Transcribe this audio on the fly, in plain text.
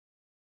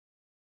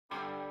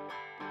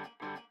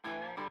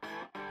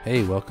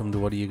Hey, welcome to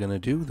What Are You Gonna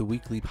Do, the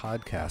weekly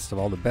podcast of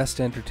all the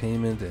best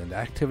entertainment and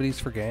activities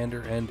for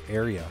Gander and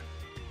area.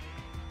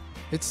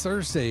 It's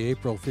Thursday,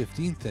 April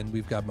 15th, and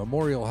we've got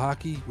Memorial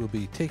Hockey. We'll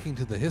be taking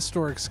to the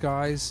historic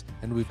skies,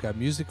 and we've got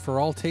music for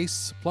all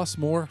tastes, plus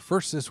more.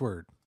 First, this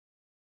word.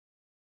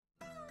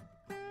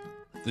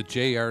 The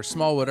J.R.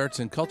 Smallwood Arts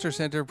and Culture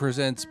Center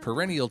presents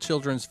perennial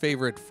children's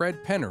favorite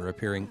Fred Penner,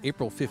 appearing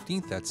April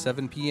 15th at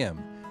 7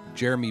 p.m.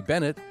 Jeremy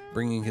Bennett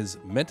bringing his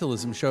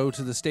Mentalism show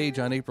to the stage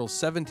on April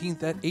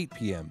 17th at 8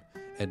 p.m.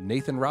 And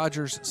Nathan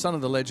Rogers, son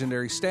of the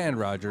legendary Stan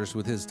Rogers,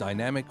 with his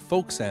dynamic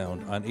folk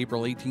sound on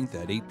April 18th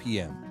at 8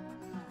 p.m.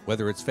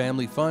 Whether it's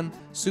family fun,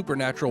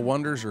 supernatural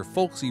wonders, or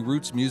folksy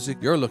roots music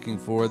you're looking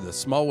for, the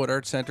Smallwood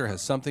Arts Center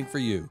has something for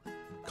you.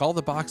 Call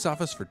the box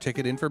office for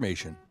ticket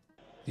information.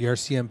 The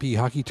RCMP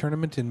hockey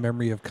tournament in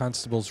memory of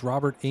Constables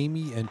Robert,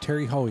 Amy, and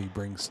Terry Hoey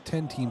brings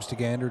 10 teams to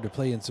Gander to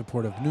play in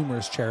support of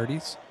numerous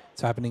charities.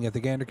 It's happening at the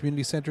Gander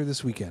Community Center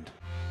this weekend.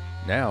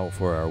 Now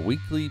for our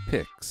weekly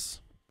picks.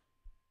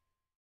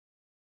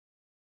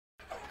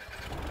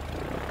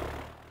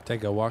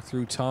 Take a walk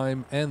through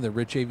time and the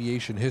rich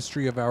aviation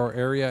history of our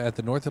area at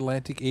the North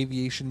Atlantic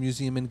Aviation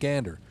Museum in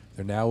Gander.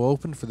 They're now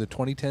open for the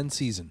 2010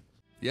 season.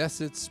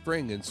 Yes, it's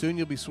spring and soon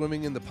you'll be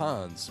swimming in the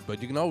ponds,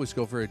 but you can always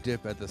go for a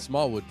dip at the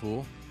Smallwood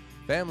pool.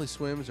 Family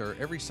swims are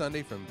every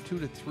Sunday from 2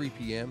 to 3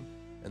 p.m.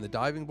 and the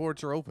diving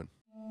boards are open.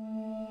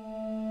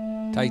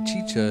 Tai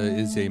Chi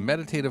is a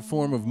meditative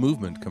form of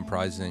movement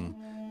comprising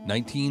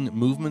 19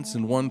 movements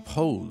in one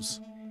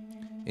pose.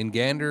 In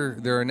Gander,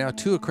 there are now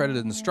 2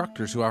 accredited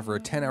instructors who offer a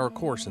 10-hour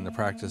course in the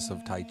practice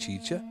of Tai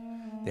Chi.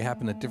 They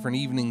happen at different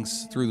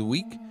evenings through the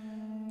week.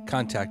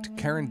 Contact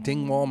Karen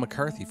Dingwall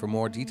McCarthy for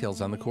more details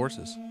on the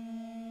courses.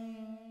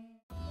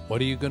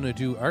 What Are You Gonna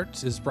Do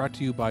Arts is brought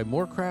to you by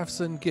More Crafts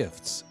and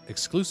Gifts,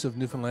 exclusive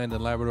Newfoundland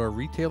and Labrador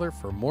retailer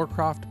for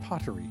Moorcroft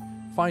Pottery,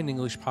 fine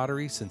English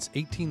pottery since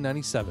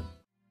 1897.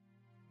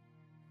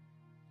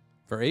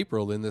 For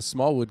April, in the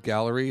Smallwood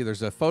Gallery,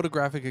 there's a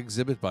photographic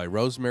exhibit by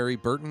Rosemary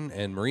Burton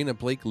and Marina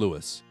Blake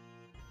Lewis.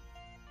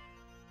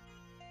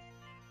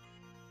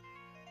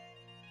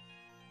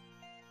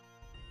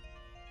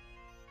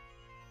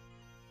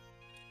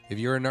 If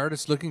you're an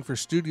artist looking for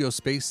studio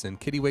space, then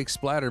Kittiwake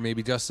Splatter may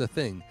be just a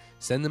thing.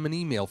 Send them an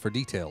email for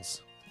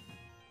details.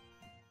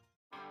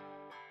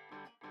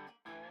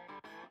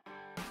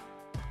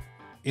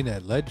 In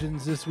at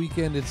Legends this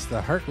weekend, it's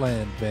the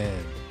Heartland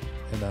Band.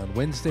 And on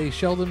Wednesday,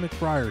 Sheldon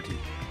McBriarty.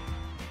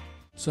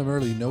 Some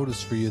early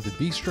notice for you. The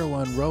Bistro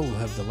on Row will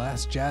have the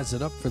last Jazz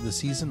It Up for the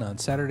season on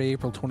Saturday,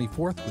 April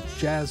 24th with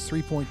Jazz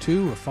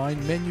 3.2. A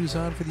fine menu's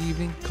on for the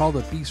evening. Call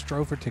the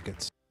Bistro for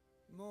tickets.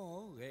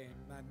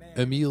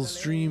 Emile's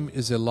Dream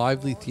is a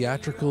lively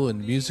theatrical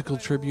and musical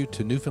tribute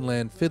to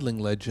Newfoundland fiddling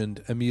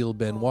legend Emile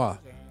Benoit.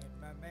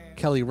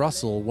 Kelly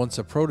Russell, once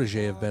a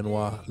protege of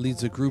Benoit,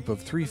 leads a group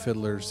of 3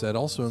 fiddlers that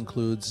also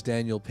includes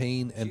Daniel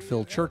Payne and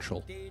Phil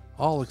Churchill,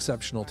 all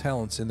exceptional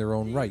talents in their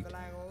own right,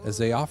 as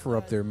they offer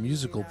up their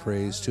musical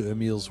praise to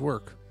Emile's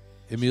work.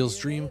 Emile's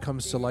Dream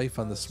comes to life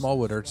on the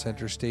Smallwood Arts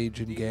Center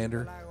stage in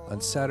Gander on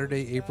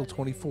Saturday, April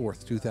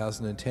 24th,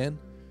 2010.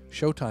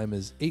 Showtime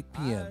is 8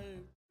 p.m.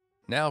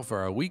 Now for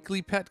our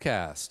weekly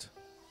petcast.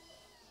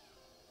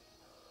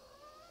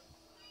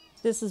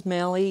 This is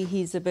Melly.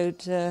 He's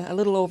about a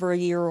little over a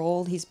year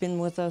old. He's been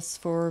with us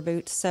for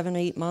about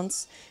 7-8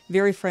 months.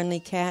 Very friendly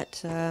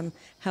cat.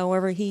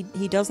 However, he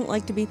doesn't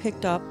like to be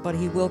picked up, but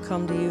he will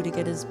come to you to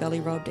get his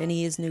belly rubbed, and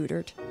he is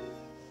neutered.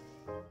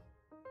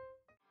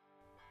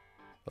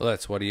 Well,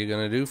 that's What Are You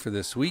Gonna Do for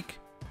this week.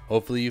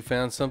 Hopefully you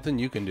found something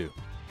you can do.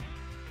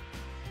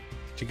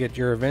 To get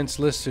your events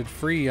listed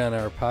free on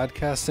our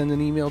podcast, send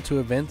an email to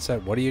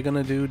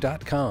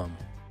events@whatrugonnaDo.com.